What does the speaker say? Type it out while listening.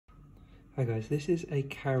Hi guys, this is a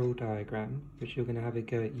Carroll diagram which you're going to have a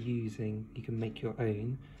go at using. You can make your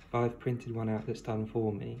own, but I've printed one out that's done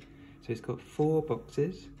for me. So it's got 4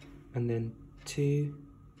 boxes and then 2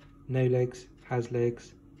 no legs, has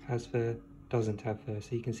fur, doesn't have fur.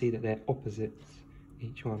 So you can see that they're opposites,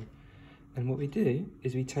 each one. And what we do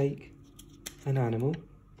is we take an animal.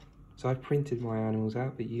 So I've printed my animals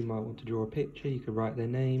out, but you might want to draw a picture. You could write their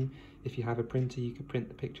name. If you have a printer, you could print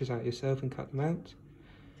the pictures out yourself and cut them out.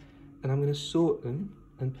 And I'm going to sort them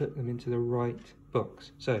and put them into the right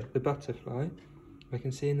box. So the butterfly, I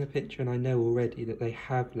can see in the picture and I know already that they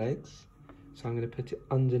have legs, so I'm going to put it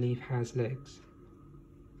underneath has legs.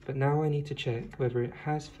 But now I need to check whether it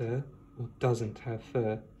has fur or doesn't have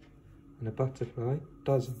fur, and a butterfly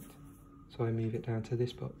doesn't, so I move it down to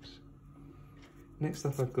this box. Next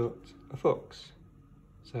up I've got a fox,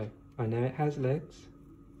 so I know it has legs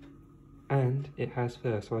and it has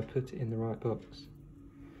fur, so I put it in the right box.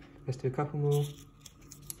 Let's do a couple more.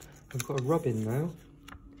 I've got a robin now.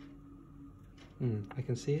 I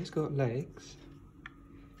can see it's got legs,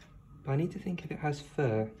 but I need to think if it has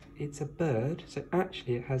fur. It's a bird, so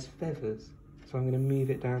actually it has feathers. So I'm going to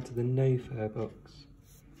move it down to the no fur box.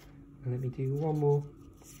 And let me do one more.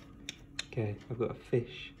 Okay, I've got a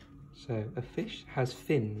fish. So a fish has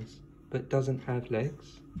fins, but doesn't have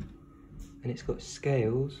legs. And it's got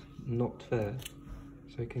scales, not fur.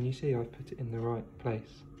 So can you see I've put it in the right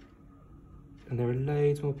place? And there are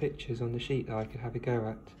loads more pictures on the sheet that I could have a go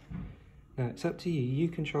at. Now it's up to you. You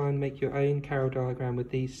can try and make your own Carroll diagram with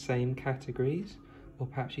these same categories, or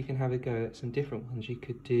perhaps you can have a go at some different ones. You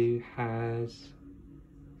could do has,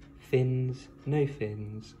 fins, no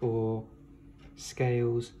fins, or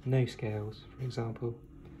scales, no scales, for example.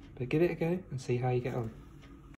 But give it a go and see how you get on.